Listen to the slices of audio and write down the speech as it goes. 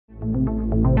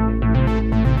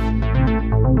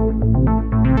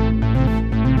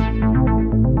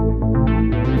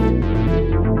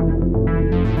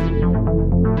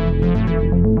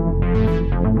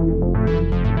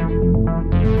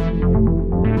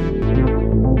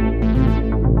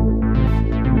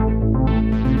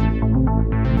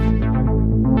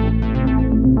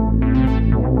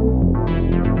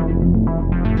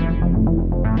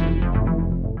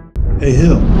Hey,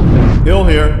 Hill. Hill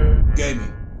here.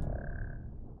 Gaming.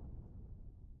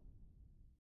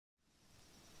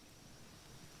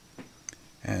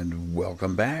 And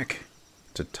welcome back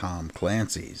to Tom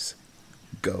Clancy's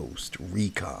Ghost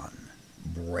Recon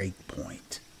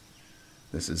Breakpoint.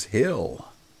 This is Hill.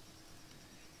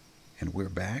 And we're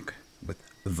back with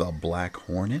the Black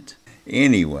Hornet.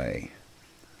 Anyway,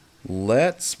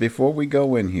 before we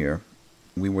go in here,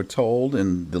 we were told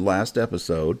in the last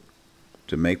episode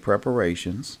to make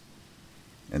preparations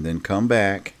and then come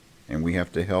back, and we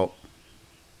have to help.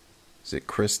 Is it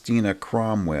Christina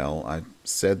Cromwell? I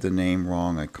said the name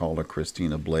wrong. I called her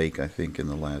Christina Blake, I think, in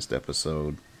the last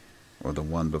episode, or the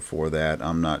one before that.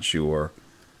 I'm not sure,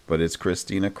 but it's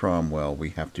Christina Cromwell.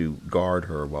 We have to guard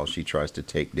her while she tries to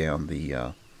take down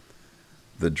the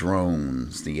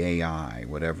drones, the AI,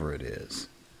 whatever it is.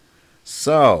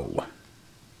 So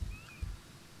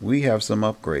we have some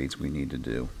upgrades we need to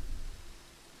do.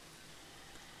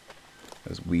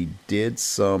 As we did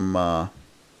some, what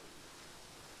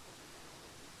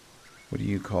do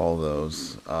you call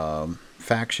those?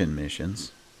 Faction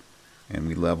missions. And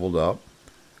we leveled up.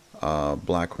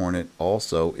 Black Hornet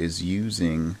also is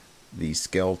using the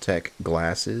Skell Tech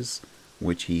glasses,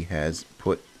 which he has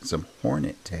put some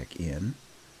Hornet Tech in,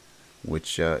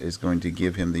 which is going to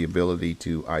give him the ability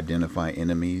to identify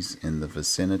enemies in the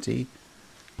vicinity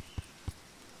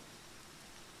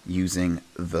using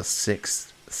the sixth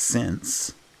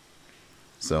sense.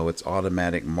 So it's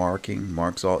automatic marking,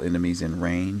 marks all enemies in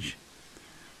range.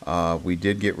 We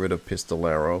did get rid of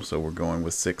Pistolero, so we're going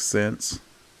with Sixth Sense,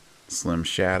 Slim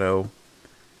Shadow,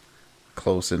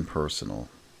 Close and Personal.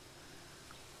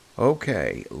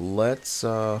 Okay, let's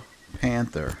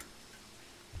Panther.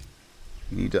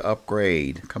 You need to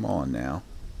upgrade. Come on now.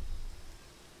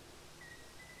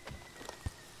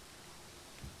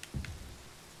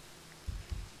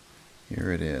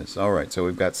 Here it is. Alright, so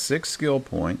we've got 6 skill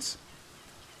points.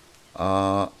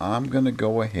 I'm going to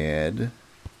go ahead.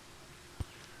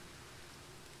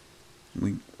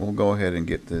 We'll go ahead and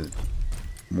get the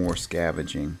more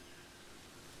scavenging.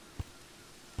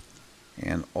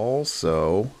 And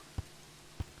also,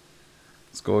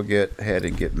 let's go ahead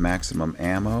and get maximum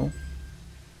ammo.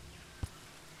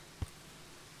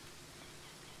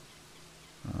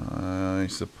 I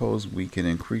suppose we can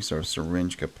increase our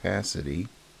syringe capacity.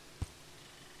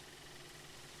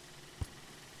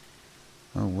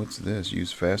 Oh, what's this?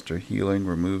 Use faster healing,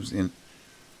 removes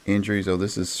injuries. Oh,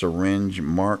 this is syringe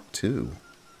Mark II.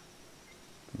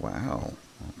 Wow.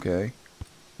 Okay.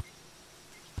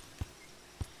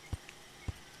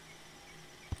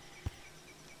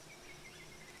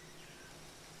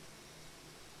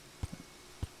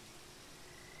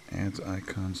 Adds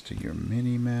icons to your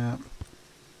mini-map.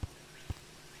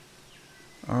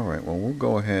 Alright, well, we'll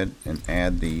go ahead and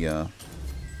add the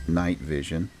night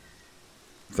vision.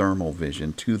 Thermal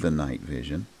vision to the night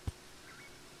vision.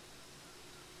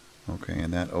 Okay,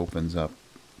 and that opens up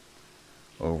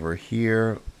over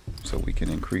here so we can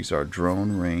increase our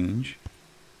drone range.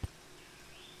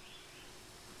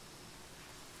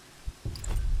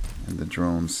 And the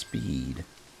drone speed.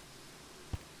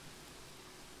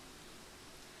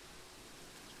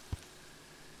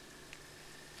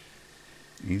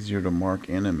 Easier to mark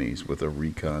enemies with a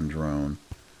recon drone.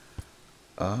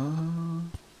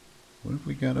 What have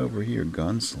we got over here?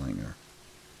 Gunslinger.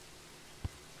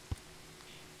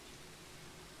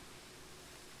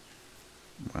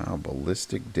 Wow,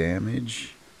 ballistic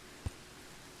damage.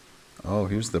 Oh,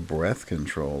 here's the breath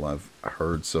control I've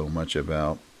heard so much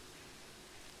about.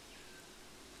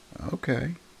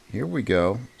 Okay, here we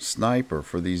go. Sniper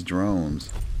for these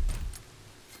drones.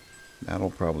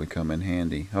 That'll probably come in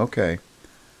handy. Okay,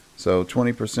 so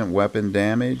 20% weapon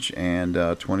damage and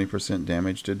 20%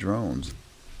 damage to drones.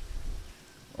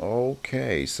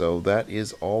 Okay, so that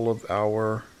is all of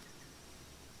our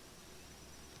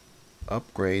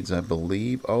upgrades, I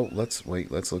believe. Oh, let's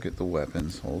look at the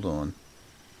weapons. Hold on.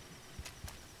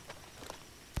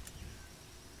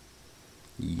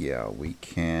 Yeah, we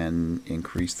can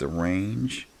increase the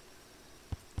range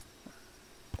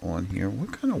on here.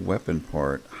 What kind of weapon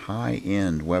part?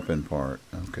 High-end weapon part.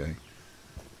 Okay.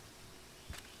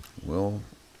 We'll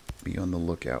be on the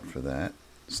lookout for that.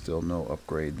 Still no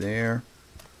upgrade there.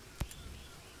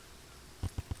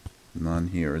 None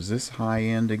here. Is this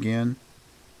high-end again?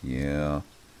 Yeah.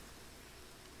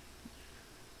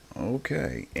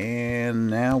 Okay, and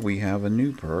now we have a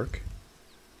new perk.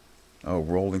 Oh,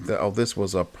 rolling. Oh, this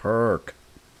was a perk.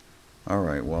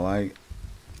 Alright, well, I'm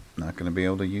not going to be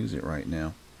able to use it right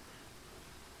now.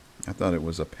 I thought it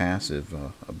was a passive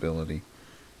ability.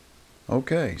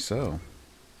 Okay, so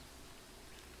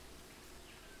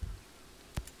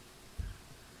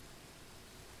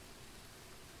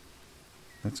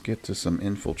Let's get to some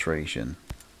infiltration.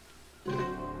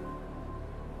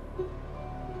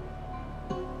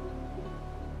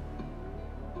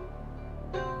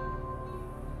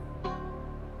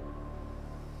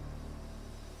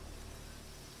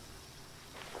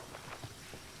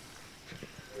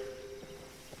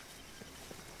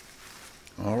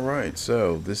 Alright,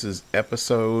 so this is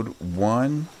episode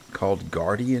 1 called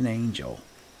Guardian Angel.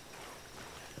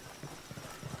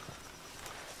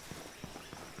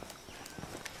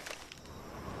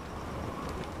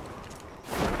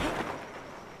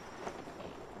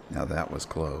 Now that was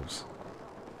close.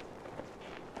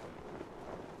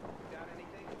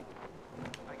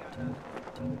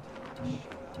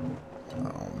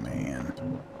 Oh man.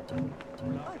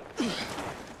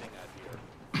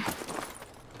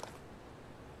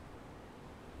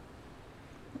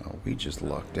 Oh, we just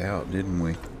lucked out, didn't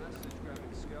we?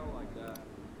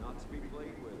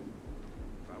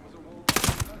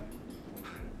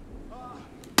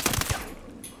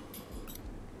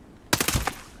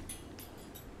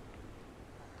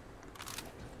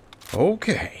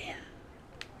 Okay.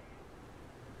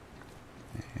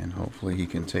 And hopefully he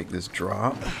can take this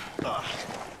drop.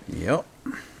 Yep.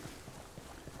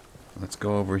 Let's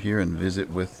go over here and visit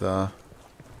with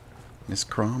Miss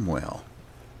Cromwell.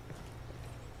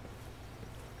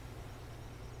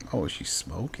 Oh, she's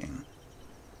smoking.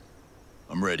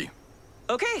 I'm ready.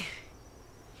 Okay.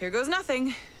 Here goes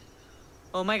nothing.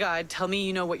 Oh my god, tell me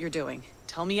you know what you're doing.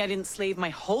 Tell me I didn't slave my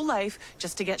whole life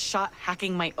just to get shot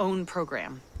hacking my own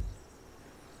program.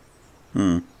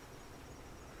 Oh,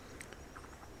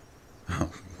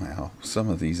 wow. Some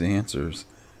of these answers.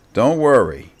 Don't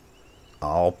worry.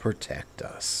 I'll protect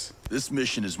us. This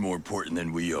mission is more important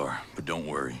than we are, but don't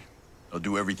worry. I'll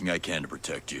do everything I can to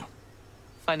protect you.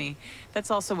 Funny.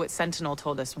 That's also what Sentinel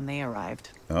told us when they arrived.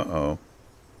 Uh-oh.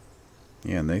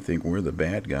 Yeah, and they think we're the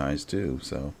bad guys, too,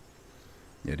 so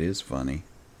it is funny.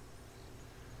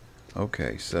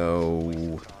 Okay,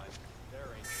 so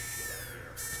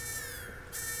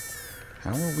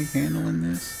how are we handling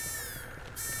this?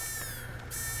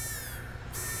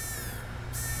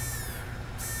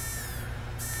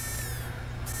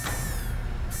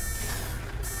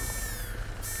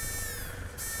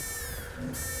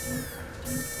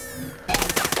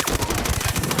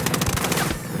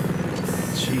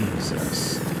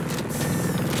 Jesus.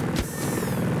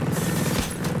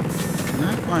 Can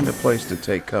I find a place to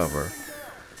take cover?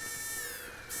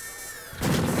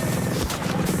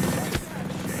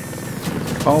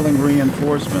 Calling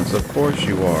reinforcements, of course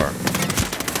you are.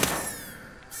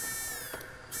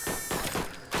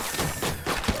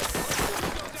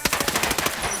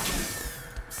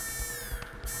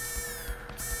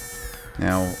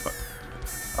 Now,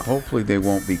 hopefully they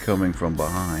won't be coming from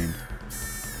behind.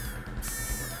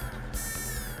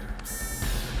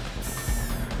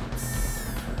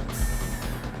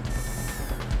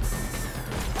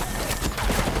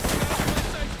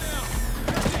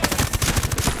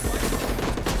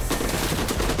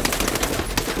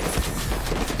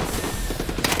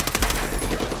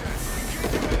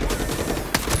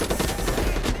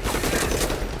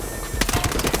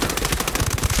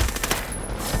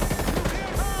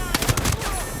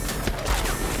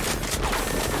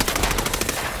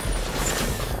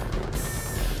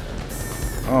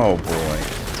 Oh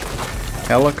boy.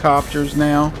 Helicopters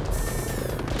now?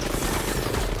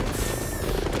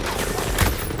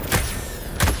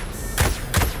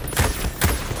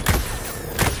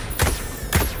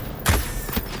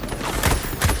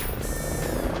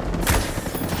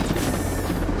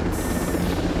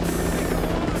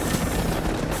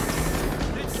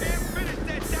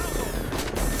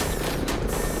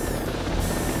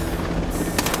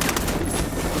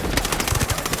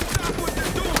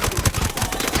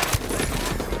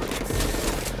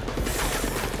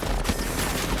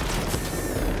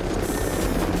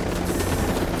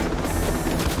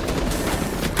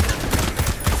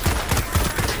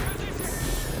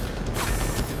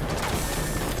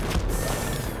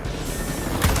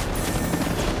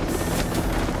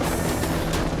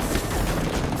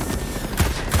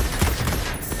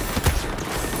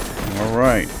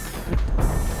 Alright.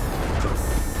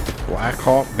 Black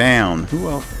Hawk down. Who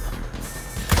else?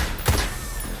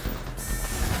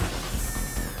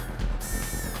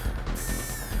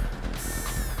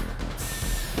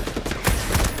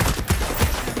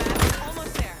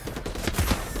 Almost there.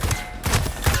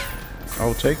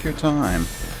 Oh, take your time.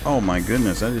 Oh my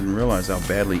goodness, I didn't realize how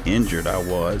badly injured I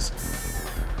was.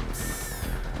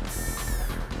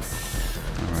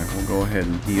 Alright, we'll go ahead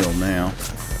and heal now.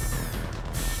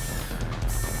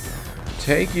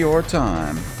 Take your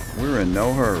time. We're in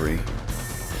no hurry.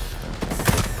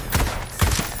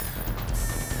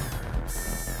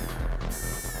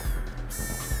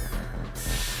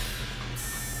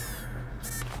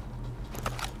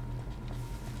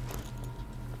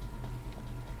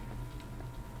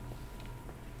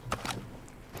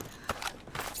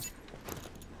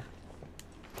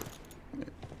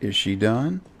 Is she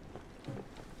done?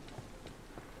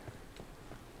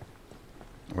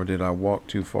 Or did I walk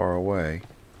too far away?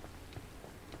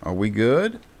 Are we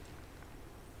good?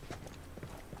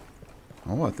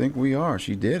 Oh, I think we are.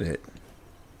 She did it.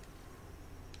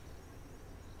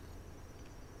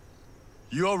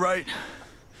 You all right?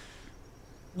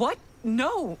 What?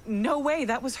 No, no way.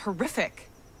 That was horrific.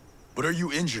 But are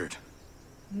you injured?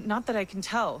 Not that I can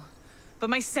tell. But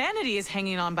my sanity is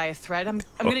hanging on by a thread. I'm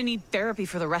gonna need therapy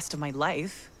for the rest of my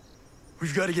life.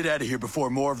 We've got to get out of here before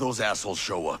more of those assholes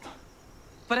show up.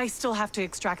 But I still have to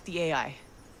extract the AI.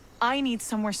 I need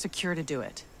somewhere secure to do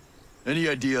it. Any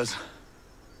ideas?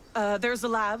 There's a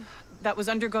lab that was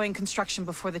undergoing construction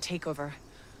before the takeover.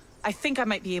 I think I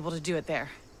might be able to do it there.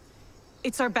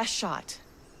 It's our best shot.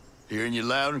 Hearing you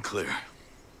loud and clear.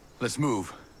 Let's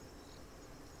move.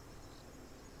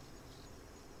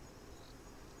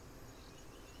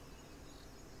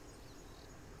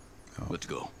 Oh. Let's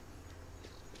go.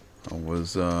 I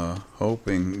was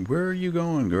hoping. Where are you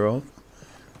going, girl?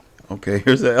 Okay,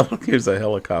 here's a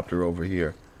helicopter over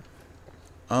here.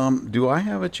 Do I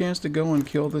have a chance to go and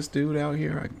kill this dude out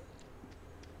here?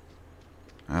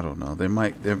 I don't know. They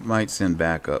might send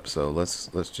backup, so let's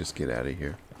just get out of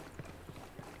here.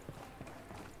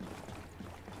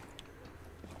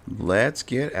 Let's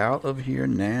get out of here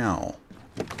now.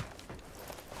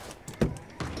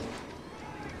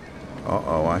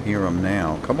 Uh-oh, I hear him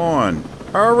now. Come on,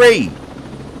 hurry!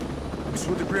 What's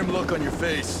with the grim look on your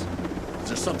face? Is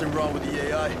there something wrong with the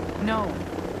AI? No,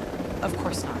 of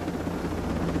course not.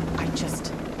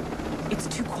 It's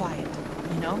too quiet,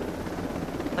 you know?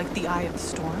 Like the eye of the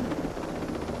storm.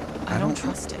 I don't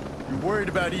trust it. You're worried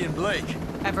about Ian Blake.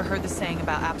 Ever heard the saying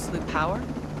about absolute power?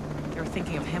 They were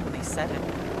thinking of him when they said it.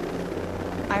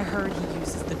 I heard he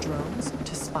uses the drones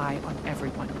to spy on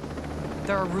everyone.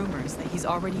 There are rumors that he's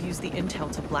already used the intel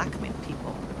to blackmail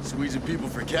people. Squeezing people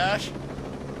for cash?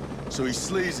 So he's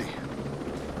sleazy.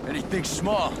 And he thinks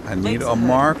small. I need Blake's a hood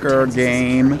marker pretends he's a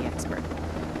game. security expert.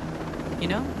 You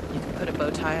know, you can put a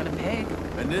bow tie on a pig.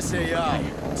 And this AI,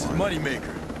 it's his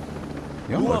moneymaker.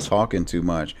 Y'all are talking too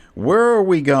much. Where are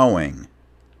we going?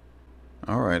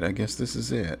 Alright, I guess this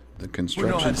is it. The We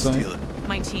know how construction to site? steal it.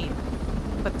 My team.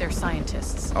 But they're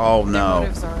scientists. Oh, Their no.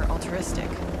 motives are altruistic.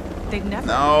 They've never...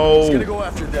 He's gonna No! go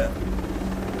after them.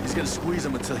 He's gonna squeeze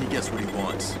him until he gets what he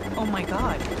wants. Oh my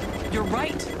god. You're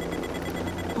right.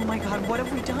 Oh my god, what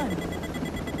have we done?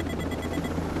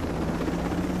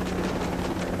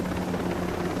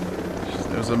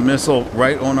 There's a missile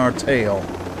right on our tail.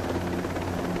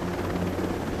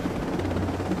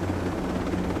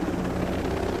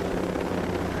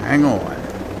 Hang on.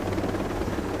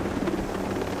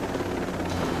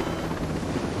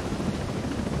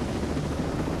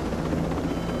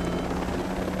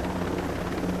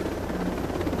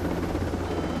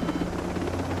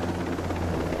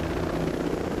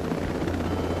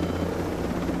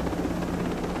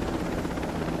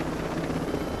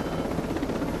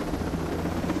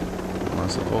 I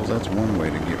suppose that's one way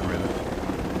to get rid of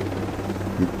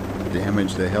it.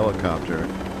 Damage the helicopter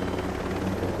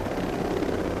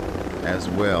as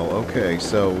well. Okay,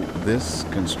 so this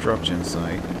construction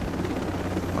site,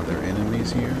 are there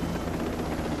enemies here?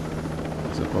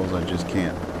 I suppose I just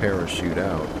can't parachute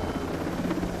out.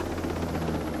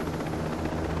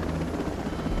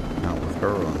 Not with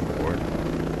her on board.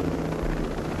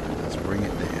 Let's bring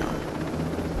it down.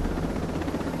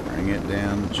 Bring it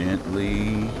down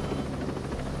gently.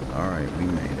 Alright, we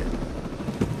made it.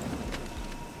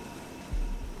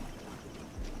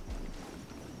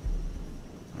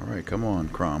 Alright, come on,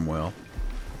 Cromwell.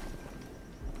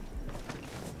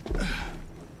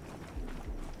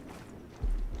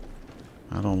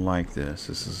 I don't like this.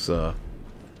 This is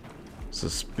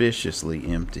suspiciously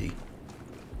empty.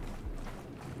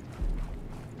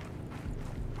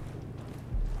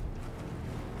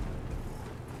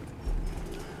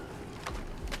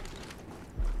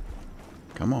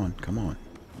 Come on, come on.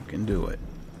 You can do it.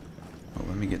 Well,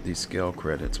 let me get these Skell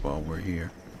credits while we're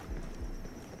here.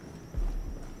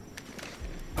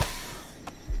 Oh,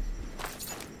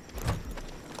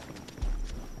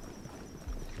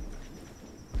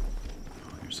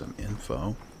 here's some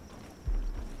info.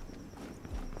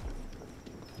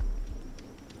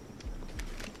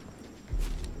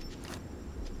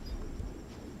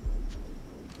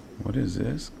 What is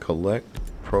this? Collect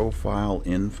profile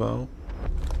info.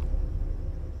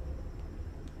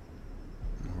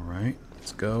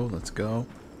 Let's go, let's go.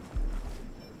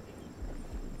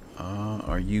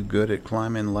 Are you good at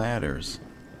climbing ladders?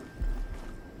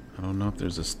 I don't know if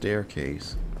there's a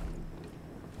staircase.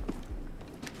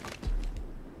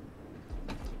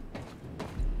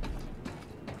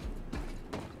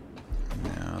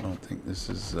 this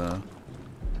is, oh,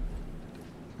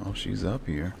 she's up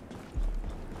here.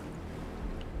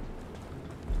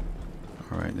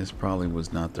 Alright, this probably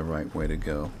was not the right way to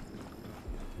go.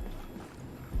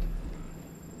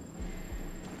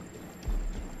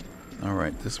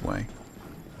 Alright, this way.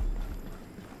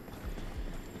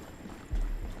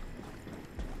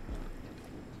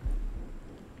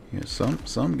 Yeah,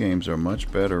 some games are much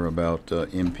better about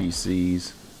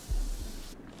NPCs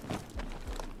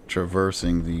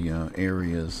traversing the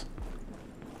areas.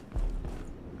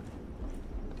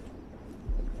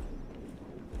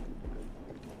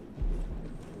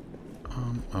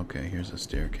 Okay, here's a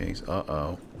staircase.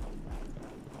 Uh-oh.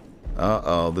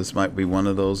 Uh-oh, this might be one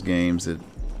of those games that...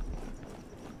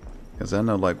 Because I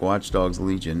know, like, Watch Dogs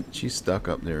Legion, she's stuck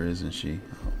up there, isn't she?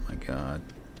 Oh, my God.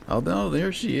 Oh, no,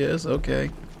 there she is.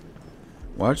 Okay.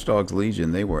 Watch Dogs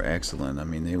Legion, they were excellent. I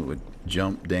mean, they would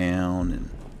jump down and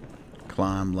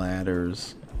climb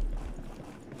ladders.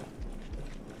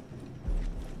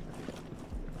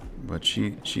 But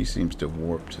she seems to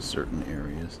warp to certain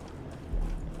areas.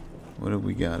 What do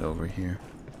we got over here?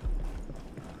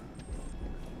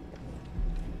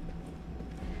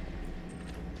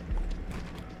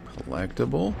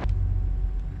 Collectible.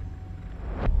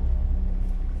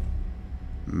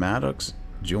 Maddox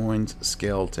joins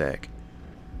Skell Tech.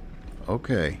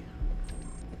 Okay.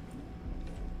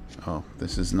 Oh,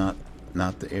 this is not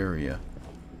the area.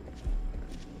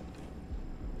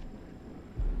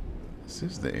 This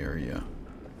is the area.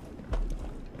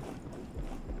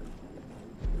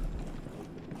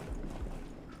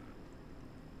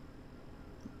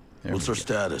 What's our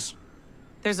status?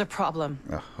 There's a problem.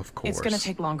 Of course. It's gonna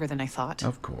take longer than I thought.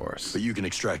 Of course. But you can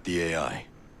extract the AI.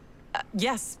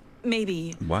 Yes,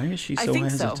 maybe. Why is she so I think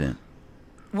hesitant?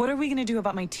 So. What are we gonna do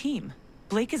about my team?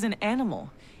 Blake is an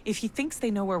animal. If he thinks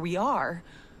they know where we are,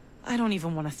 I don't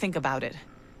even want to think about it.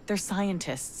 They're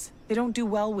scientists. They don't do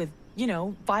well with, you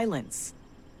know, violence.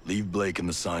 Leave Blake and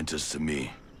the scientists to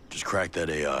me. Just crack that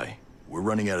AI. We're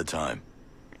running out of time.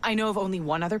 I know of only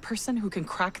one other person who can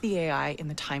crack the AI in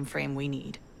the time frame we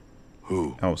need.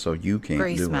 Who? Oh, so you can't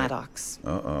Grace do Maddox. it.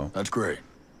 Uh-oh. That's great.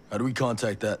 How do we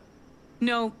contact that?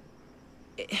 No,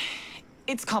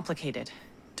 it's complicated.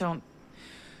 Don't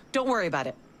worry about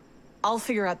it. I'll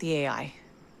figure out the AI.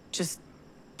 Just,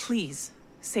 please,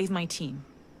 save my team.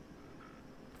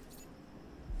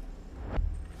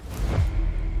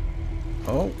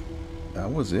 Oh,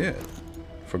 that was it.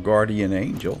 For Guardian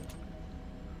Angel.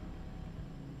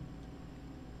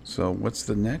 So what's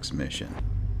the next mission?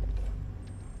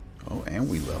 Oh, and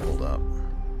we leveled up.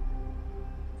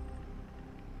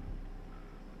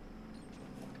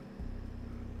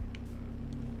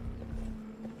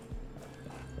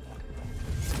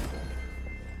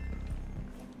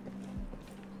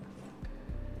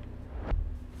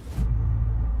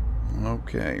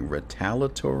 Okay,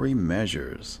 retaliatory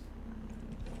measures.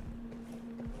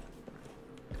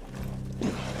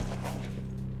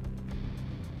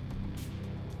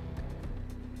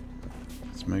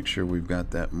 Let's make sure we've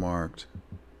got that marked.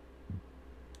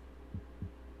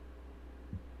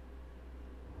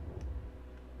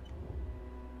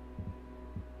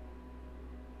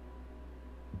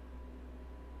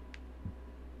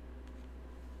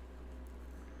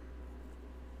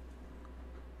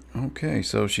 Okay,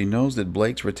 so she knows that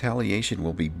Blake's retaliation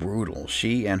will be brutal.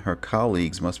 She and her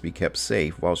colleagues must be kept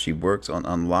safe while she works on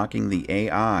unlocking the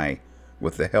AI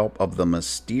with the help of the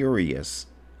mysterious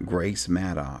Grace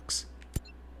Maddox.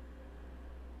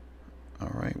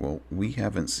 Alright, well, we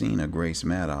haven't seen a Grace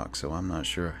Maddox, so I'm not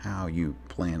sure how you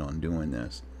plan on doing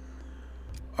this.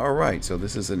 Alright, so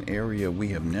this is an area we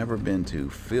have never been to,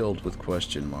 filled with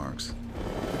question marks.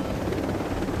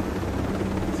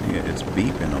 See, it's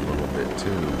beeping a little bit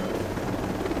too.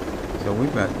 So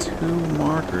we've got 2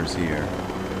 markers here.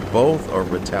 Both are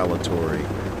retaliatory.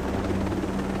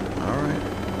 Alright.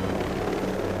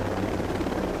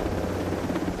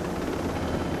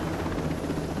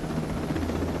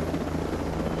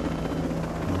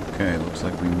 Okay, looks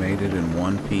like we made it in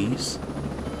one piece.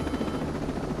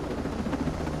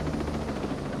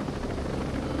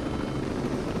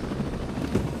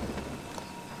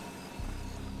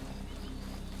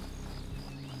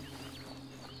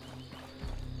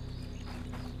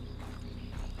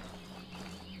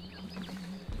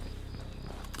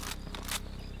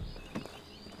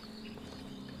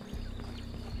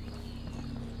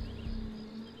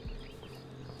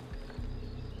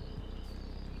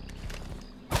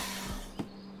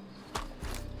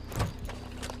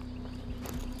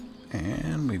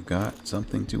 And we've got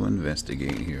something to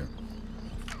investigate here.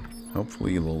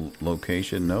 Hopefully the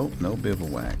location, nope, no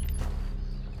bivouac.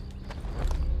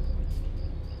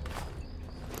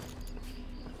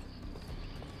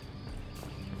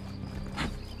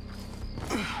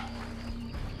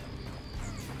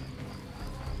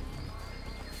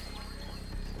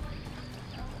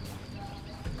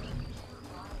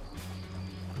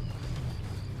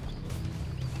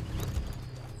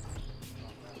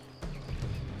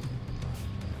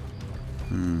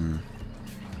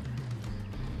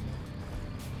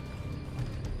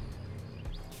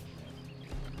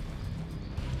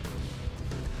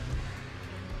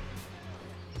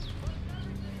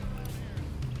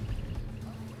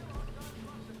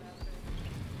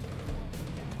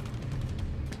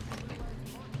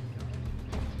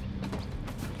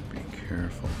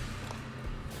 careful.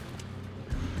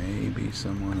 There may be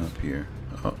someone up here.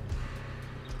 Oh.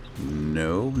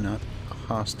 No, not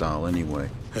hostile anyway.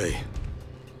 Hey.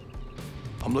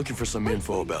 I'm looking for some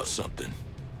info about something.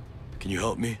 Can you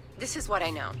help me? This is what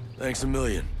I know. Thanks a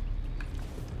million.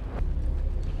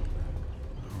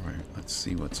 Alright, let's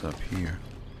see what's up here.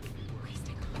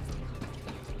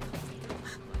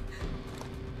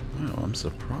 Wow, I'm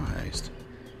surprised.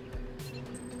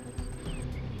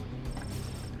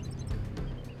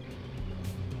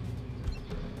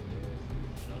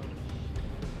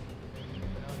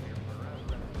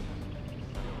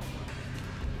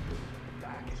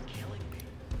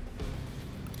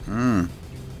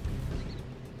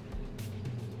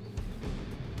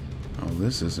 Oh,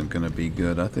 this isn't gonna be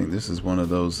good. I think this is one of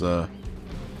those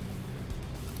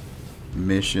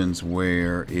missions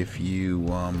where if you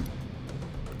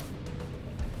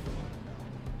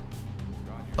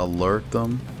alert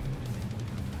them,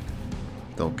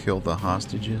 they'll kill the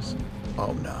hostages.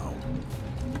 Oh no.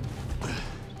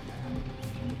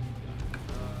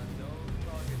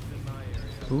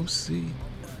 Oopsie.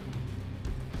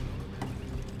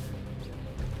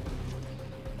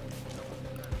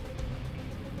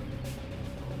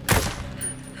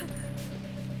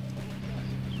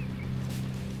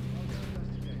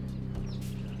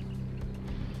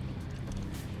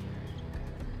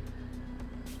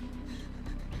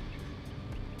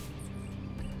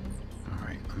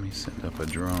 Send up a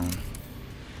drone.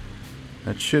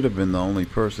 That should have been the only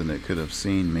person that could have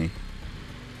seen me.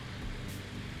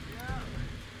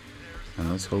 And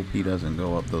let's hope he doesn't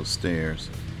go up those stairs.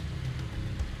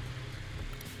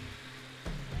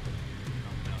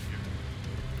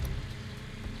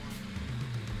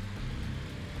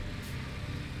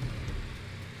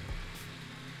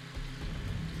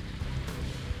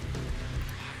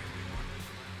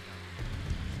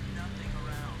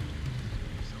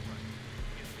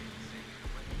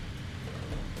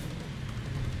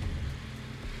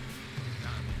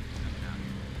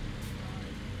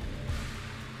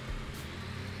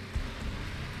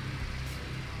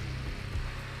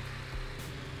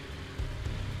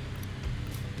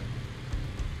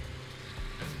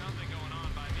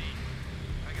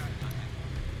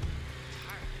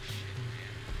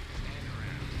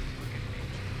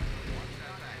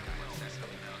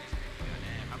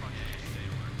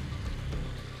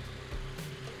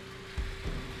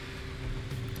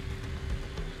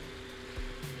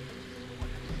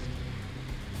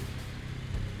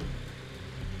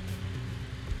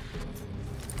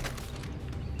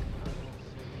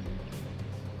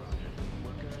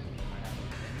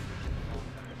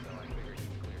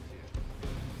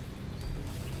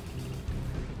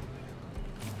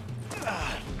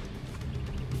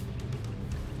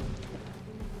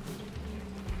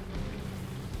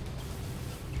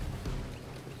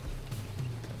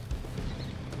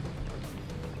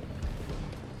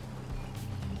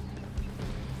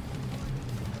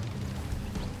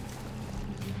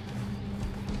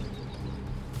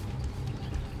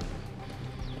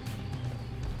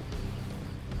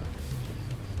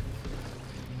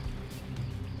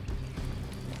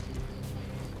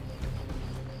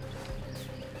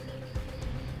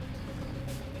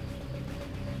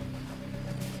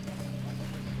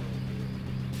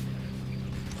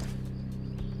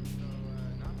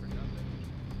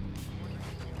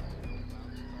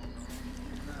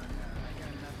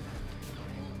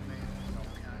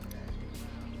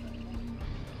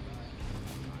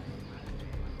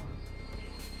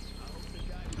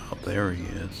 There he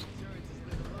is.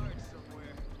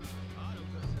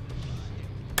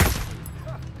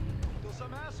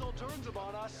 Some asshole turns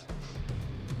upon us.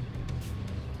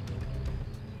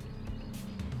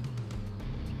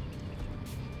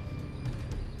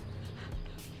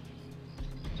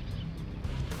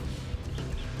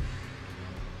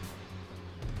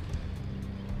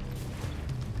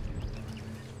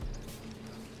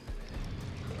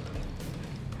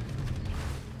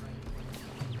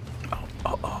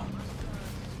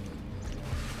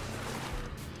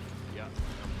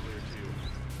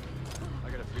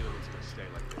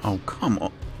 Oh, come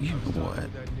on. You know what?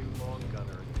 That new long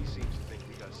gunner, he seems to think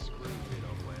we got screwed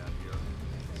on the way out here.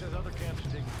 He says other camps are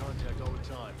taking contact all the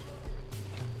time.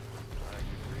 I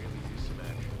could really use some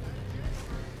action.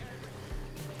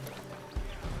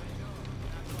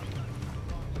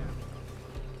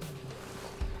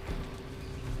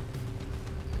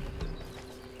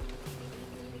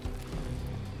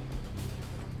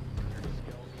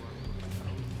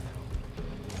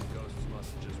 Ghosts must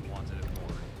have just wanted it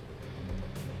more.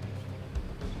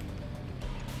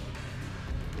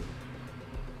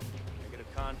 Negative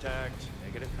contact,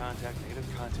 negative contact, negative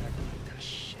contact. Ah,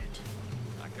 shit.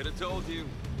 I Could have told you.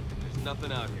 There's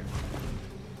nothing out here.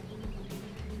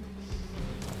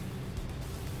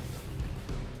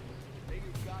 Maybe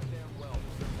goddamn well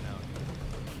there's nothing out here.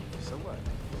 So what?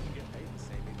 You get paid the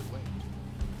same either way.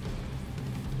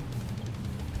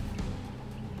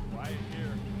 Quiet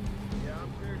here. Yeah,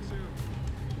 I'm clear too.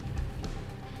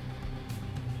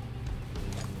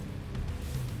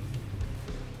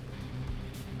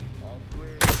 All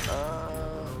clear.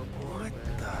 What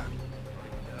the?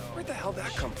 Where'd the hell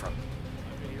that come from?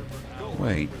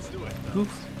 Wait, who?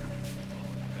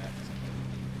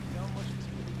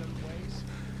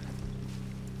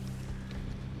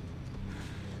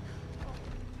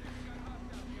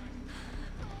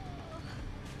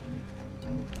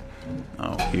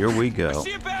 Oh, here we go.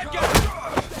 See a bad guy!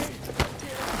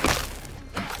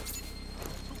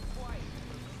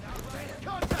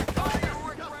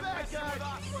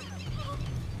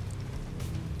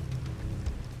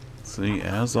 See,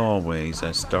 as always,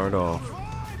 I start off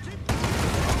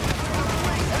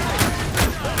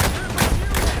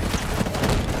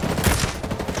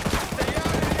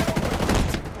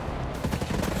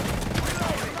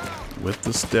with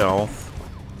the stealth,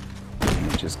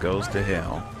 and it just goes to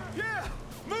hell.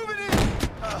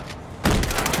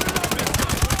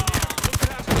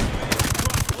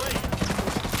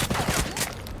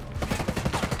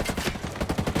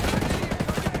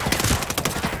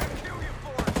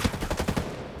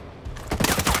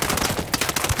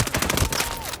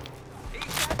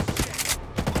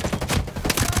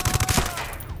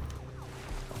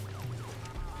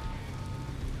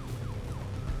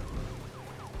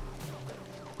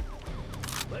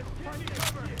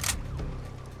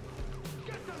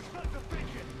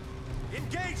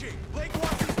 Engaging! Blake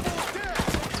wants his full dead!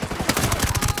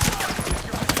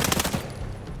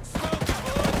 Smoke him,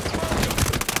 boys! Smoke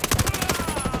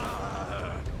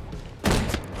him!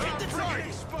 Hit the target!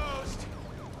 Exposed!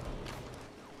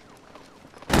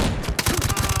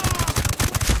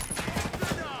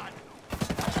 They're not!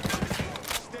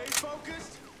 Stay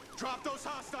focused! Drop those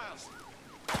hostiles!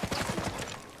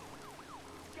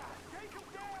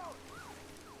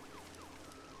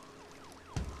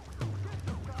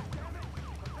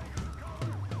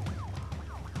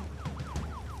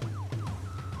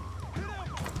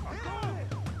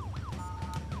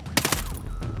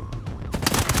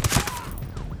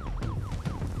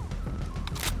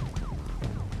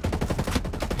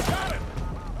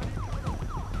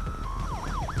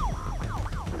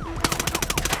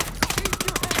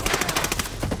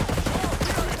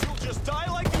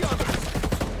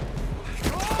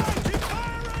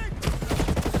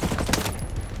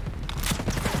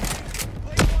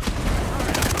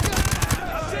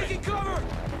 Take him down!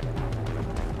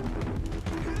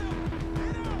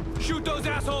 Shoot those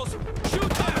assholes! Shoot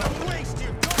them! Don't waste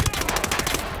you!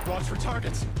 Watch for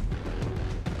targets.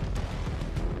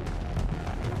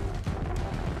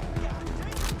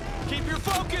 Keep your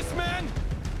focus, men!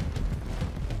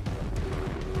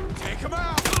 Take him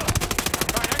out! Alright,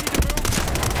 I need to move.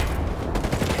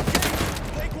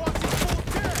 Blake wants his full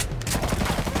dead!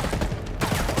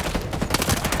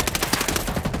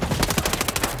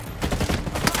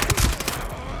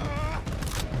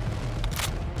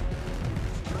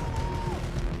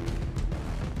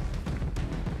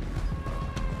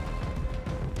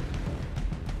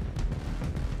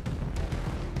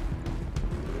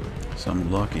 So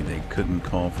I'm lucky they couldn't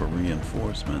call for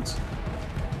reinforcements.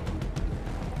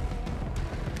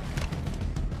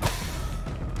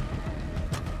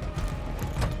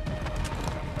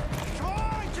 Come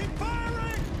on, keep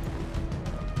firing!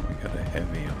 We got a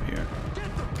heavy up here. Get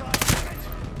the goddamn it!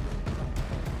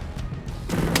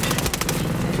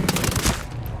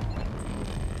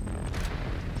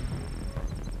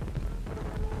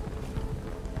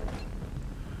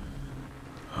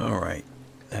 All right,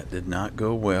 that did not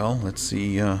go well. Let's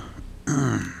see.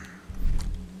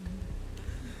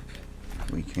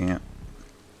 We can't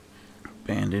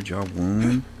bandage our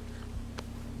wound.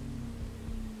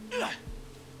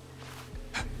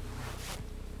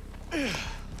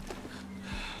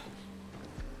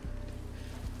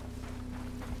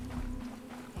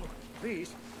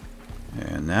 Please.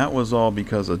 And that was all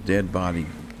because a dead body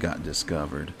got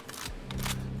discovered.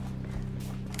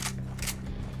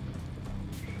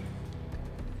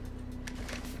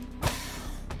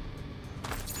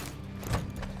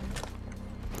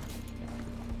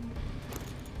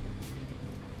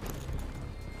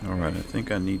 Alright, I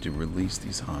think I need to release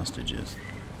these hostages.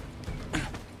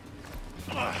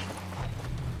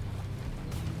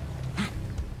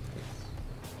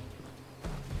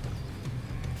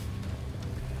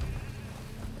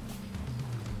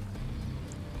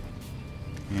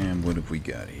 And what have we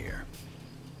got here?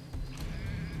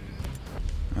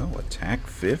 Oh, attack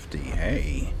 50.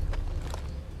 Hey.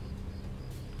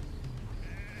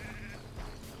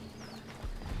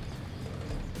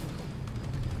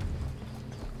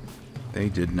 They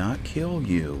did not kill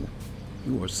you.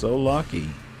 You were so lucky.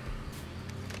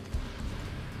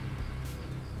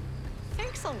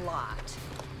 Thanks a lot.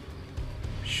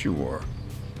 Sure.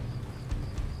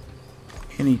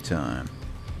 Anytime.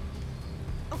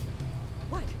 Oh,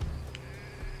 what?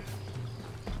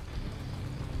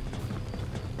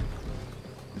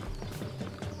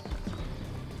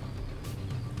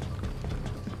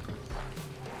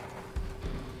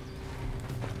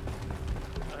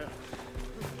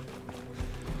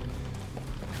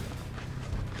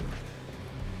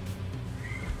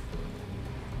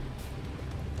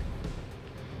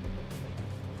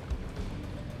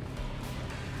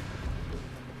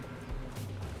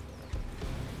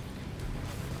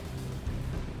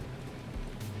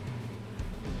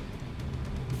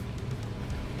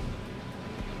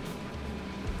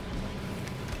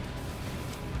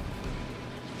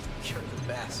 You're the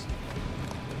best.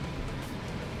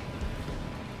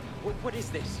 What is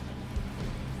this?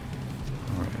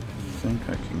 Alright, I think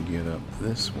I can get up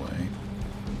this way.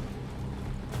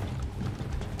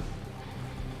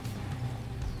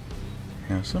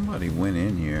 Now somebody went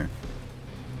in here.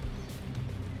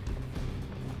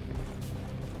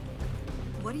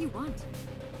 What do you want?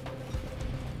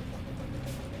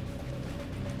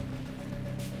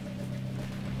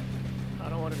 I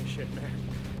don't want any shit, man.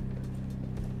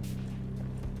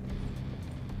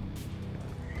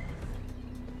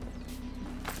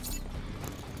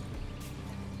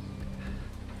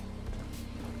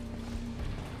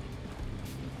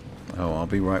 Oh, I'll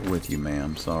be right with you,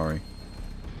 ma'am. Sorry.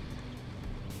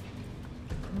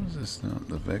 What is this now?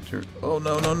 The vector? Oh,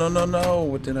 no, no, no, no, no!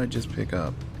 What did I just pick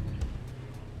up?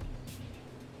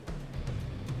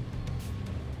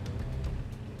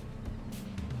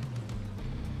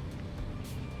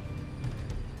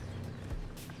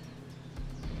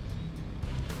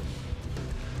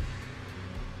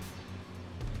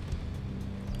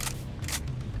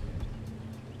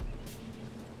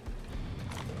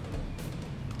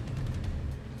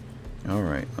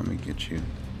 Alright, let me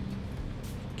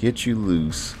get you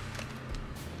loose.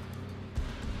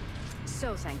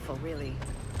 So thankful, really.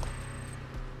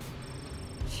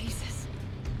 Jesus,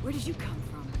 where did you come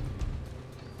from?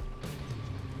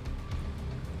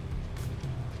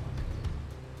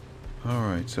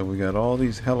 Alright, so we got all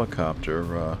these helicopter,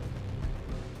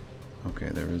 okay,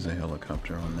 there is a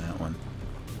helicopter on that one.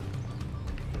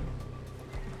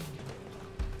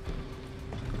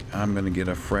 I'm gonna get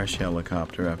a fresh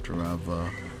helicopter after I've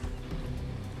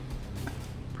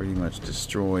pretty much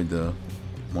destroyed the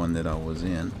one that I was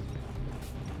in.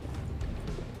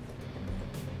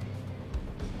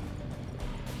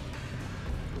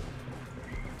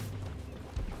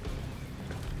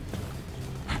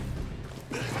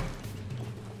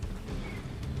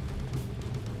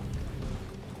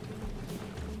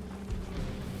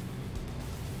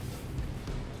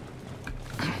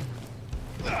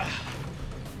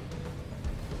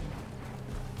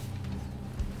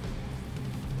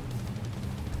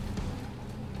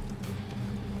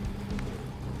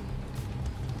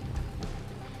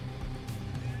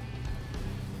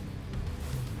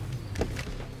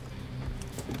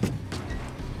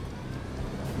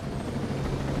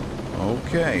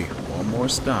 Okay, one more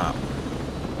stop.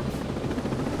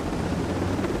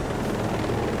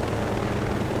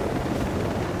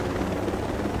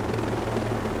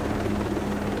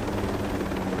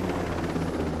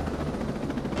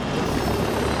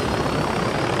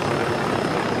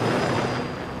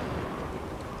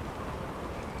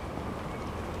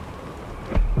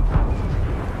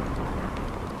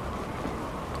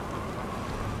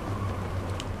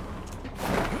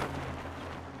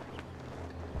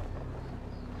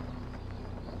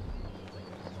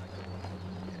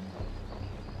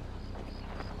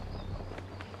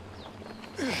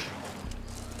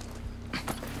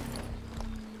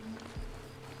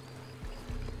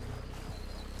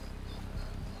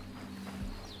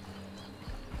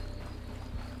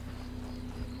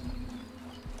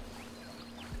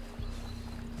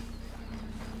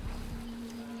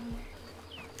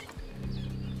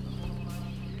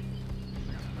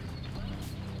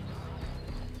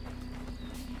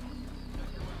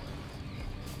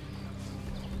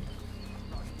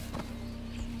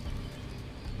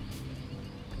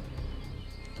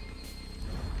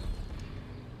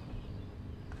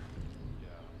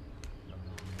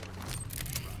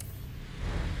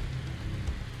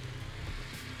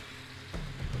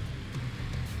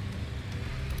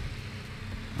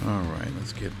 Alright,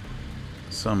 let's get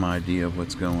some idea of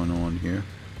what's going on here.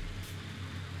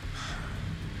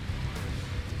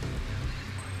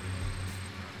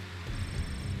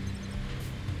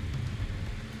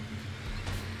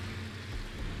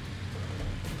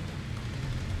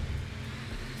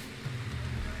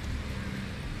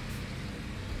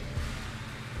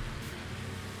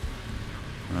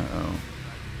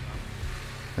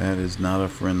 That is not a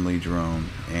friendly drone,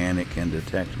 and it can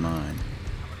detect mine.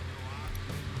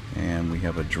 And we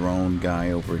have a drone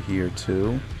guy over here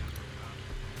too.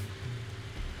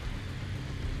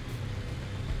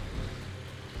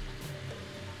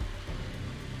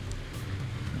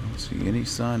 I don't see any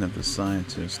sign of the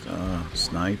scientist.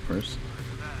 Snipers.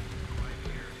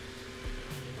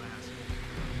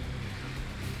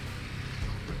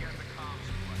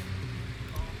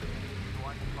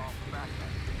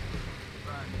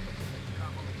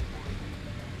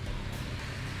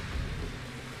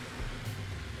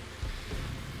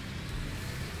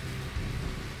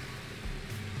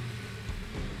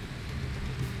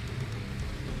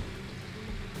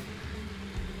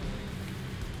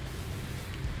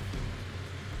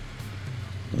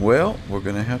 Well, we're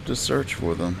gonna have to search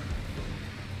for them.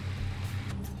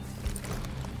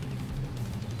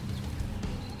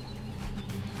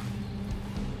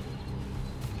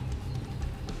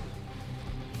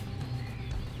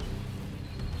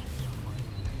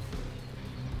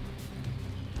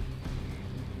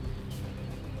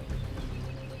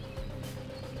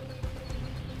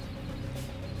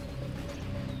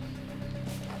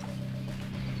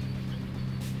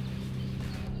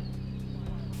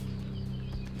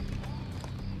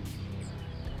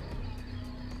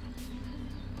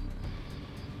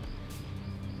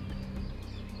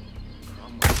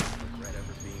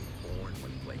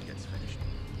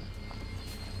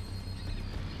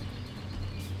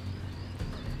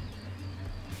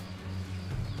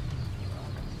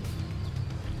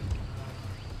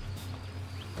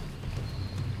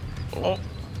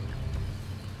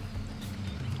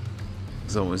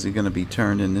 So is he going to be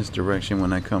turned in this direction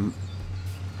when I come?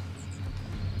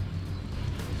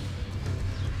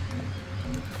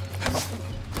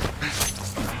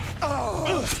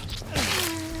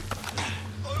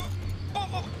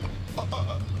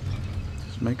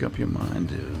 Just make up your mind,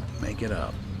 dude. Make it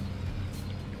up.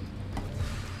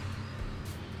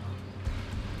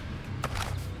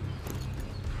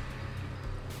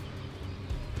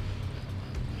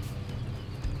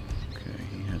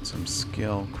 Some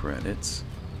Skell credits.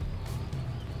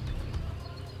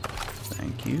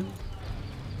 Thank you.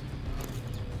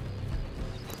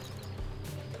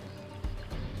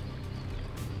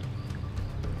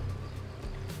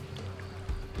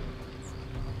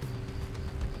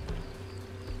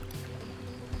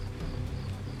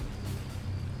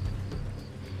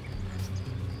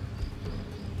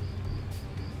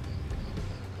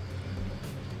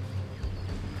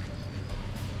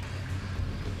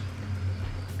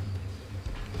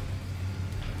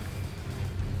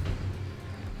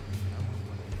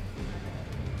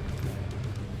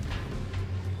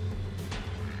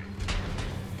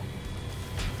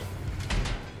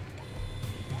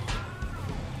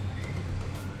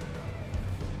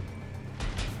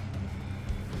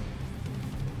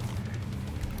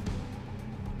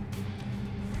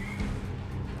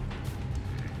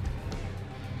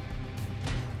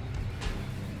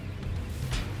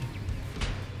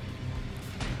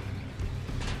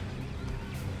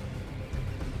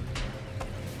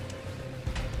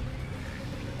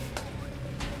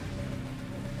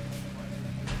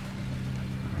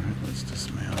 Let's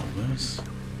dismantle this.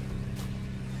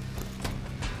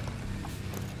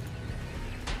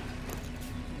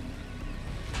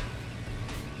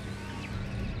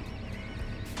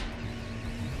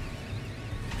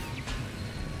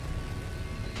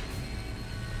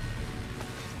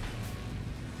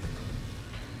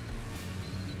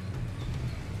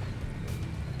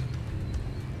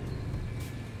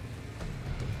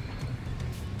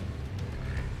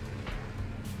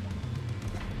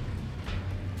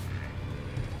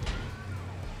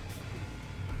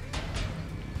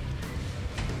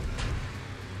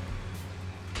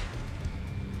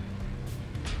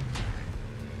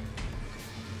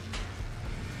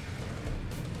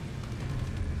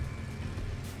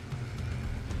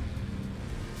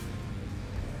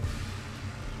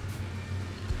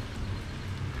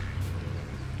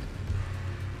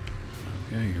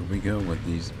 Okay, here we go with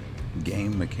these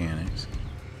game mechanics.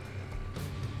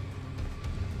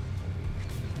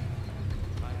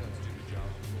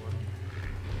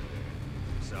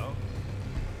 So?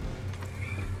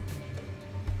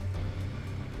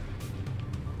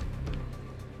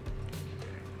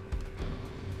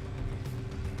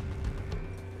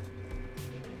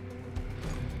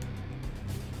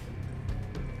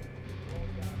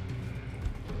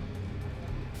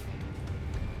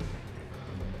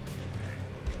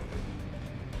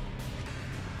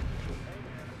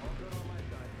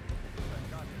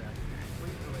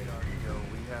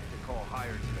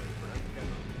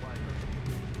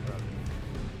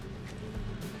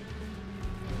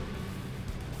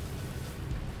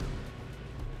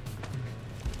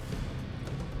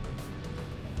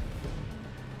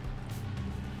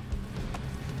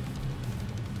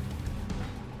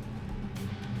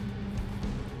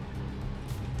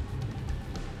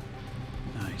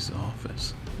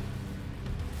 office.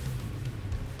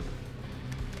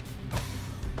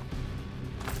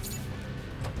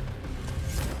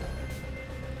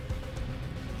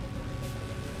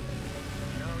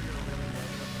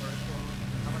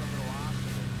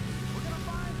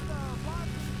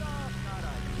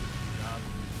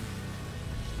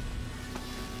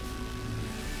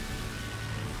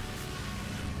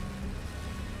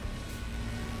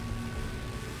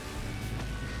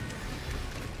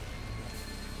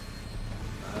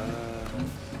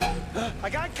 I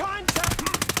got contact!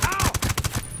 Ow!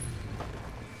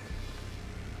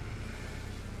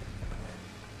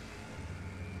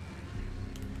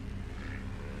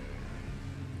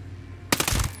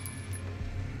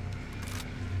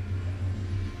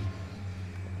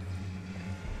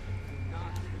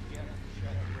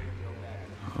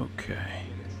 Okay.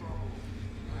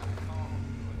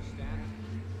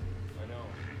 I know.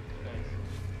 Thanks.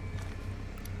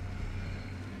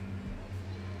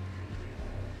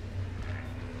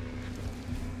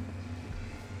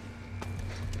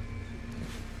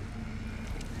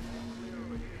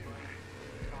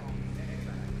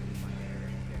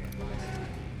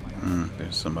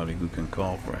 There's somebody who can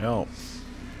call for help.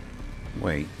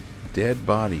 Wait, dead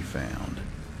body found.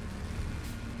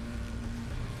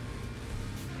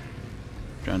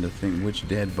 Trying to think which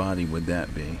dead body would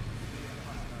that be.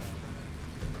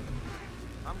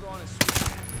 I'm going to switch.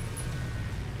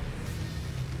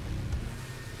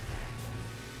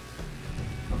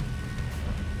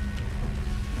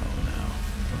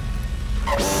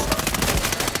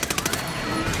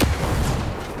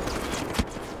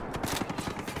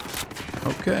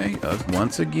 Okay,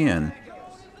 once again.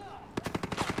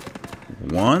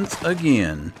 Once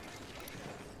again.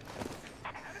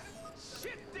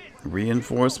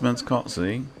 Reinforcements call.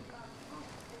 See?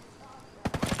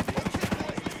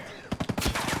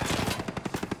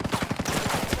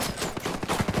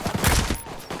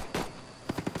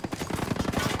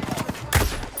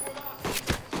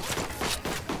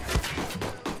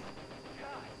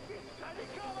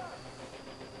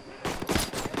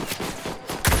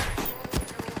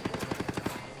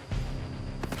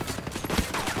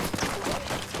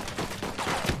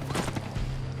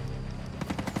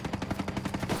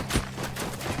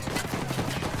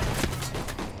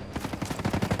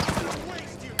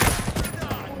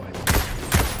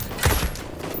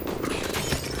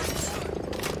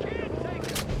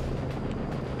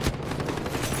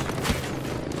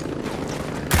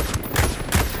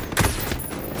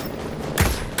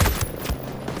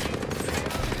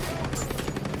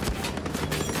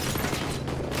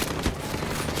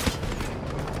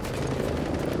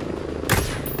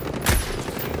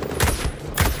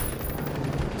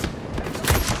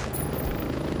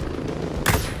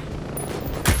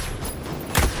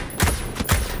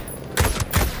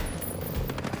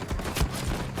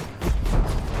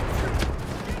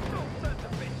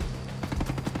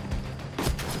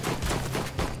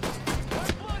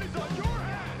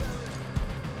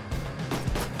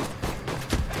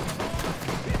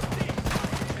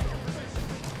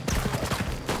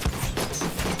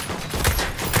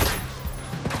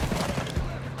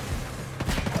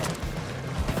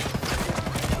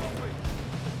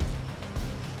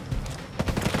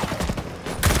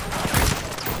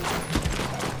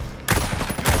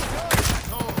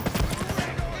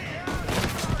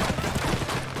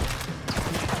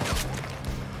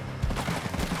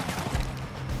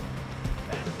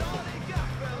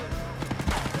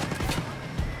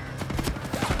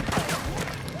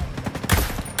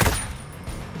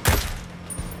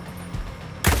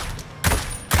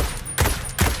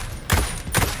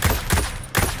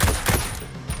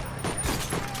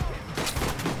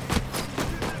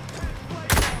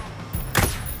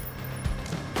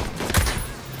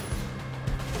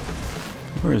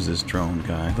 Where is this drone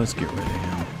guy? Let's get rid of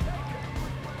him.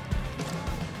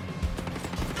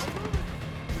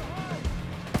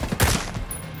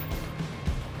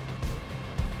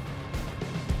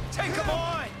 Take him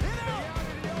on!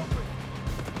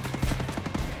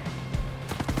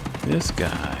 This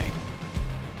guy.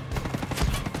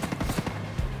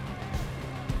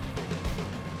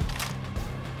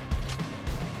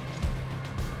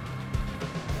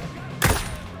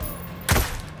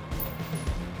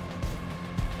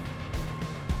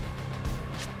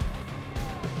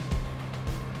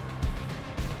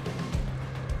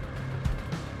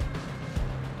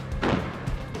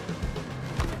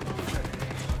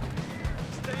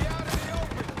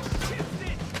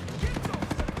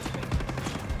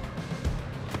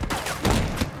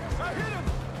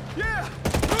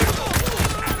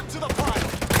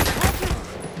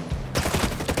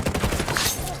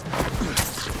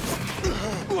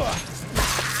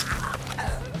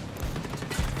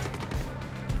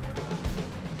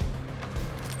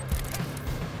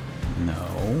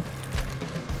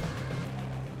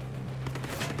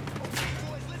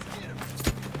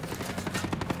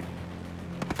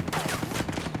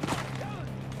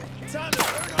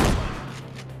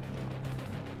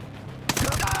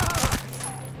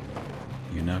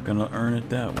 gonna earn it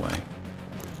that way.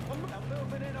 I'm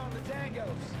moving in on the tangos.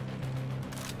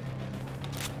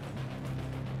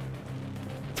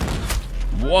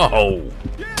 Whoa!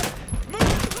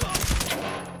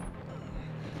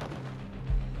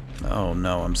 Oh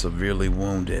no, I'm severely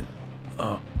wounded.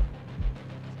 Oh.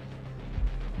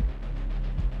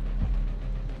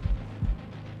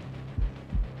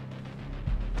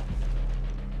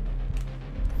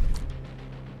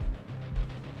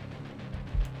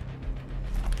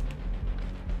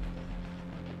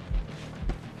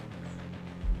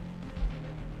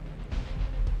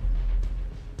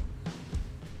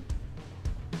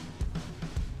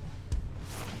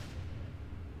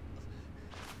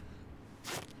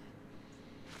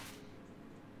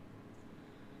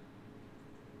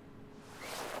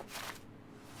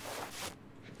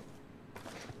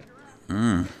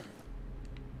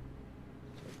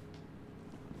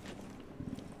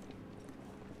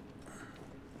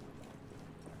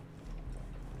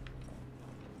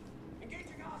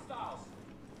 Engaging hostiles.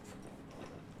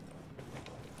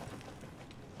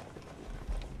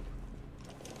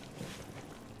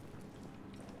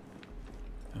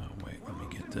 Oh wait, let me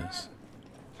get this.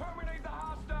 Terminate the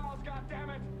hostiles,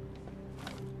 goddammit!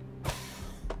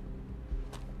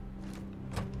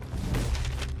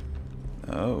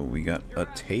 Oh, we got a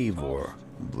Tavor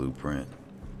blueprint.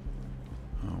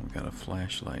 Oh, we got a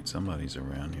flashlight. Somebody's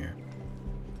around here.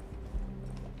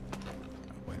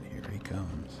 Wait, here he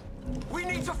comes. We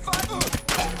need to fight!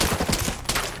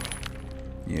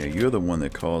 Yeah, you're the one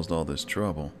that caused all this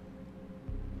trouble.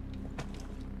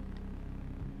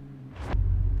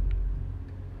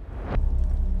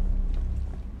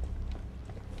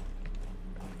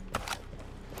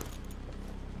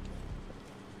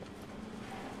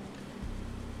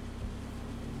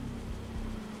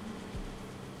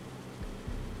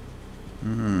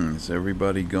 Is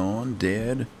everybody gone?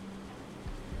 Dead?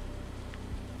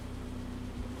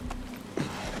 I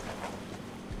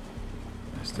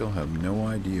still have no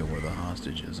idea where the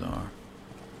hostages are.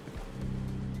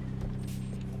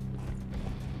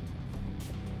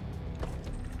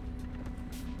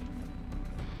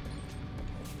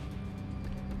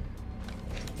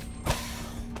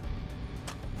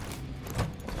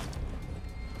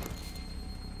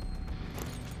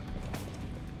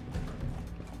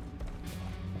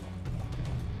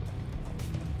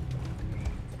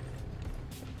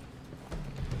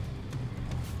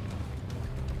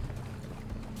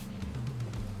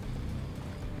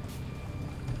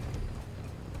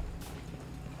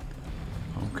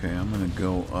 Okay, I'm gonna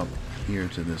go up here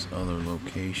to this other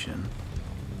location.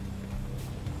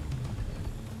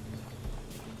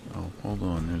 Oh, hold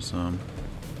on, there's some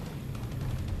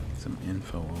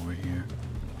info over here.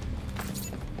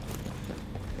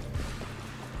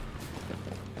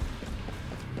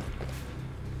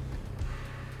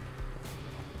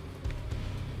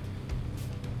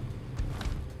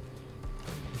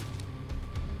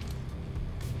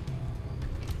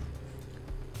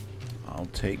 I'll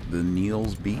take the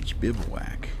Neil's Beach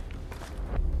bivouac.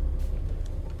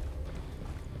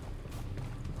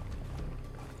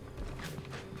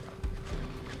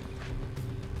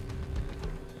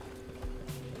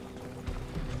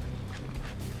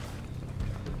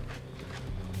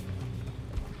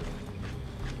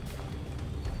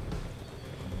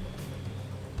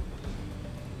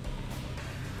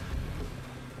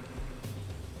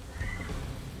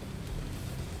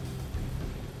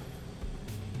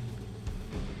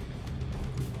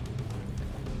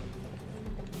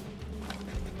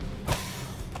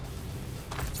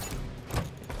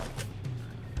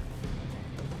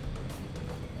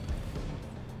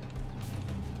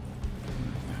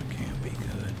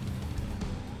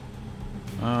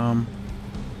 Might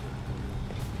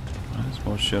as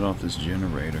well shut off this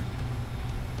generator.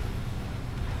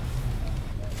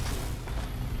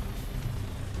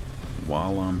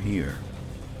 While I'm here.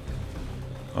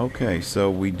 Okay, so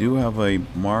we do have a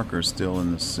marker still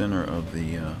in the center of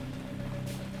the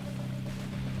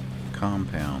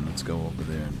compound. Let's go over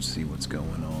there and see what's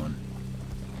going on.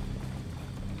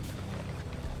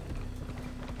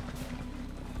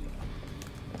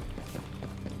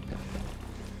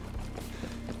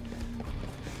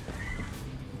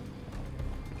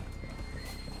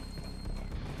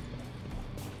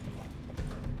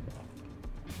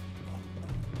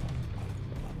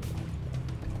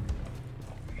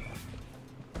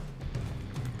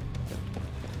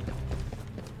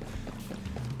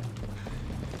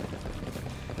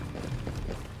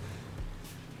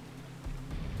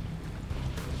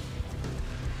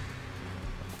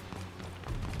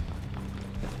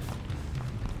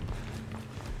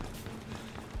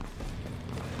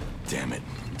 Damn it,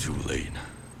 too late.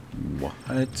 What?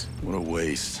 What? What a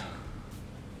waste.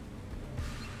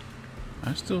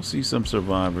 I still see some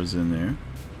survivors in there.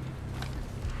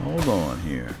 Hold on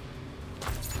here.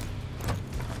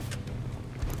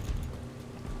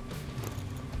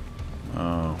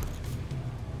 Oh.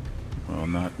 Well,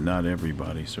 not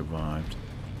everybody survived.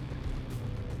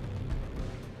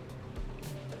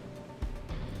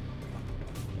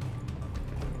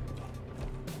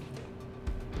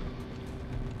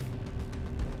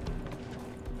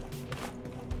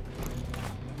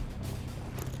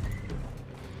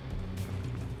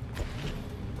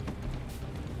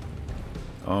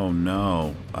 Oh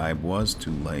no, I was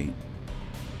too late.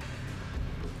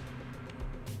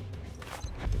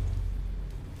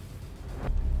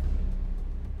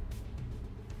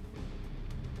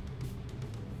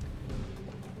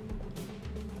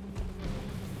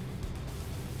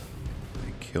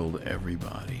 They killed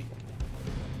everybody.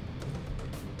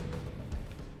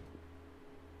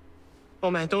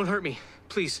 Oh man, don't hurt me,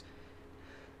 please.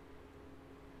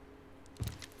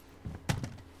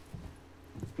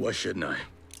 Why shouldn't I?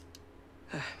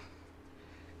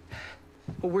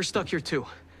 Well, we're stuck here too.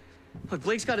 Look,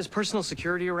 Blake's got his personal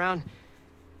security around.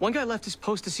 One guy left his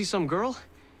post to see some girl.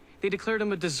 They declared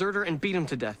him a deserter and beat him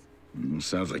to death.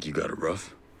 Sounds like you got it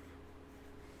rough.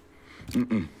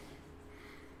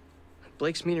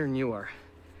 Blake's meaner than you are.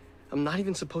 I'm not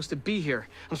even supposed to be here.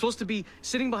 I'm supposed to be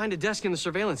sitting behind a desk in the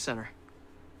surveillance center.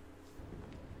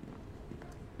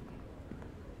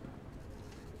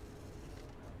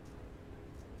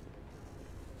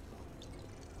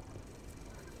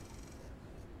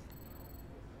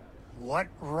 What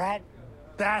rat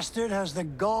bastard has the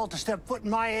gall to step foot in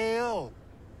my AO?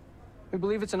 We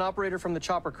believe it's an operator from the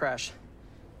chopper crash.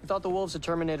 We thought the wolves had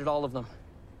terminated all of them.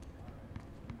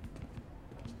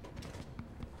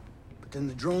 But then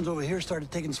the drones over here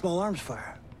started taking small arms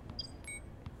fire.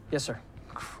 Yes, sir.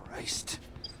 Christ.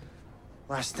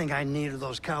 Last thing I need are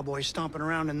those cowboys stomping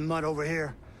around in the mud over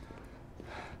here.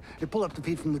 They pull up the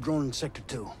feed from the drone in Sector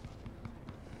 2.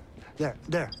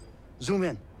 There. Zoom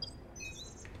in.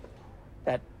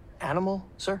 That animal,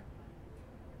 sir?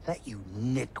 That you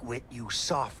nitwit, you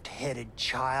soft-headed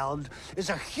child, is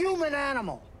a human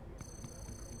animal.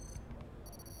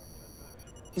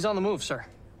 He's on the move, sir.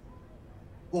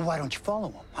 Well, why don't you follow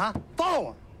him, huh? Follow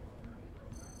him!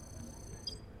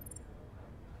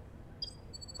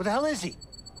 Where the hell is he?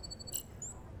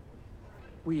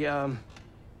 We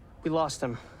lost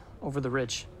him over the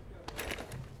ridge.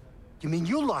 You mean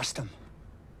you lost him?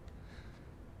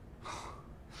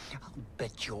 I'll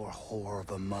bet your whore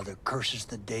of a mother curses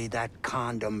the day that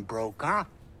condom broke, huh?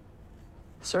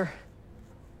 Sir?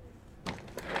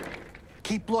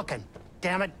 Keep looking,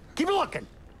 damn it. Keep looking!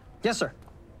 Yes, sir.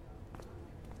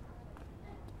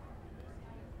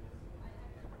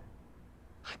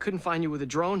 I couldn't find you with a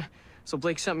drone, so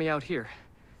Blake sent me out here.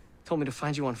 Told me to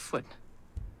find you on foot.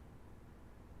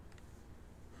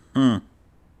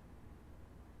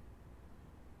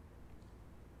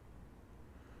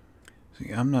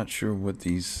 See, I'm not sure what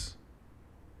these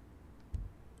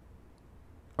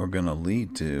are gonna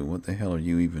lead to. What the hell are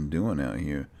you even doing out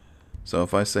here? So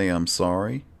if I say I'm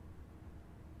sorry,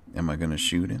 am I gonna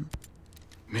shoot him?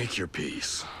 Make your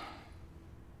peace.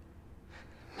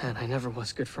 Man, I never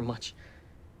was good for much.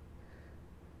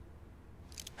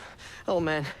 Oh,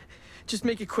 man. Just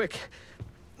make it quick.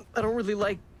 I don't really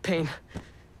like pain.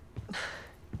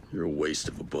 You're a waste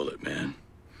of a bullet, man.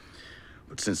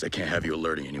 But since I can't have you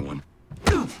alerting anyone...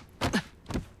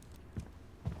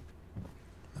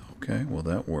 Okay, well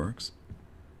that works.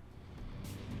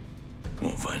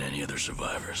 Won't find any other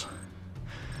survivors.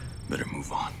 Better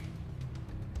move on.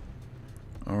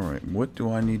 Alright, what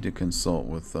do I need to consult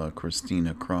with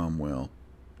Christina Cromwell?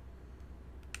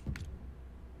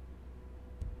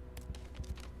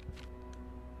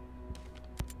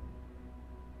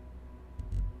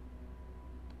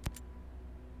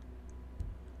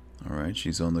 Alright,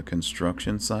 she's on the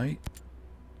construction site.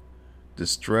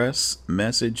 Distress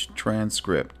message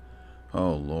transcript.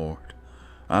 Oh, Lord.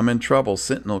 I'm in trouble.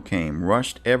 Sentinel came.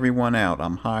 Rushed everyone out.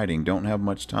 I'm hiding. Don't have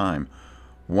much time.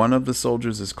 One of the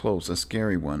soldiers is close. A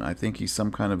scary one. I think he's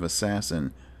some kind of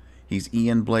assassin. He's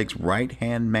Ian Blake's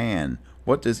right-hand man.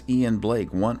 What does Ian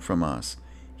Blake want from us?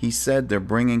 He said they're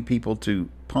bringing people to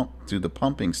the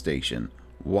pumping station.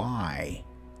 Why?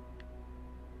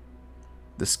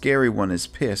 The scary one is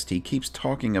pissed. He keeps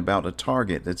talking about a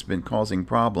target that's been causing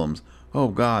problems. Oh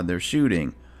God, they're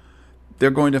shooting. They're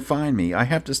going to find me. I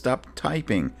have to stop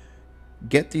typing.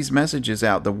 Get these messages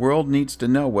out. The world needs to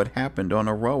know what happened on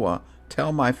Auroa.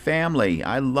 Tell my family.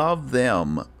 I love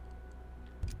them.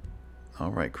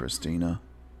 All right, Christina.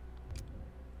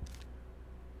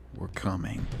 We're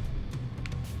coming.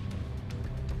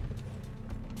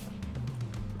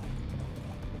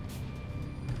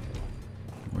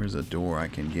 Where's a door I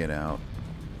can get out?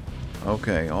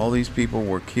 Okay, all these people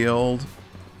were killed.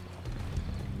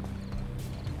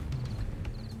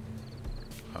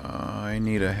 I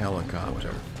need a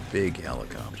helicopter. Big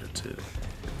helicopter, too.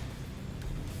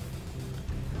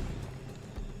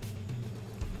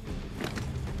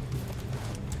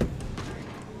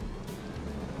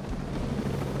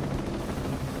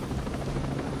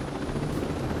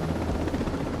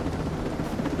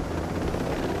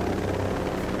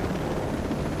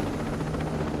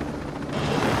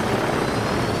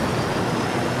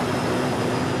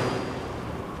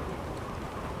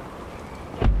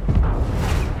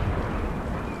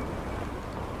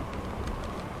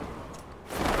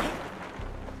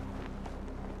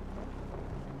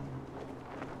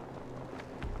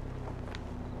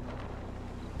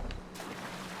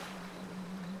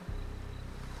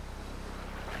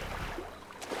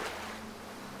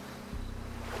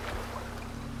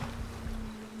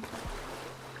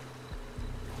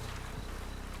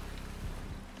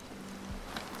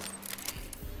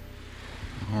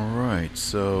 Alright,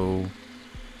 so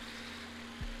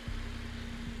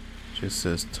just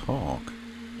says talk.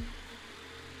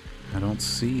 I don't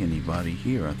see anybody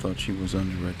here. I thought she was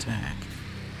under attack.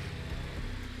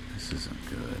 This isn't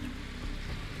good.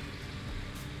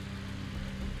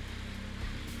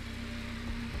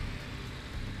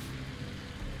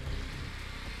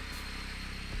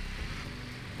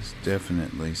 This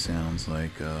definitely sounds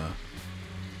like a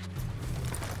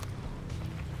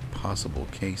possible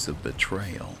case of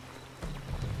betrayal.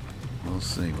 We'll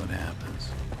see what happens.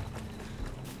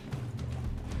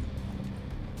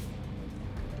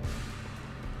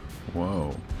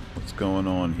 Whoa, what's going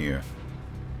on here?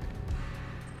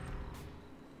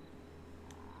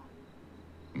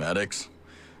 Maddox,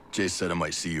 Jay said I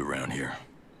might see you around here.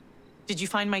 Did you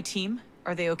find my team?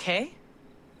 Are they okay?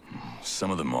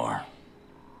 Some of them are.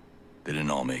 They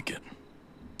didn't all make it.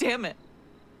 Damn it.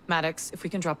 Maddox, if we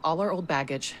can drop all our old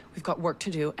baggage, we've got work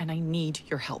to do, and I need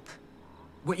your help.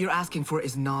 What you're asking for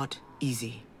is not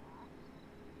easy.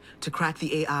 To crack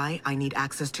the AI, I need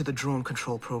access to the drone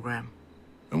control program.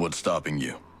 And what's stopping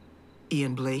you?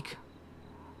 Ian Blake.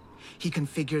 He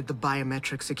configured the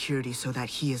biometric security so that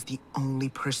he is the only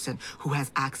person who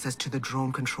has access to the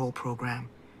drone control program.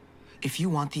 If you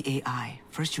want the AI,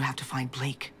 first you have to find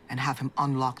Blake and have him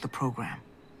unlock the program.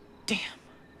 Damn.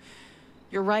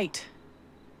 You're right.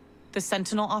 The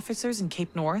Sentinel officers in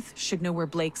Cape North should know where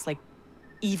Blake's,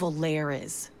 evil lair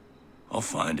is. I'll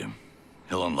find him.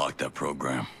 He'll unlock that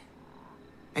program.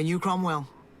 And you, Cromwell,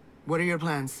 what are your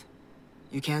plans?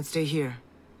 You can't stay here.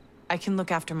 I can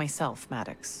look after myself,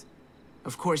 Maddox.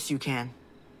 Of course you can.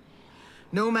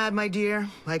 Nomad, my dear,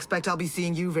 I expect I'll be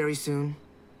seeing you very soon.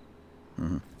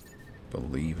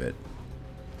 Believe it.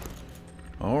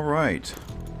 All right.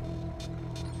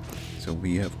 So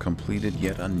we have completed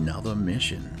yet another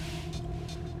mission.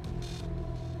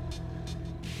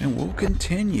 And we'll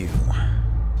continue.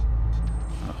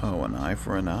 Oh, an eye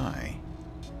for an eye.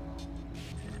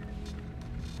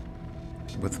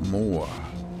 With more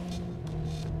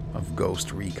of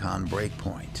Ghost Recon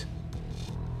Breakpoint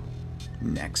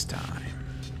next time.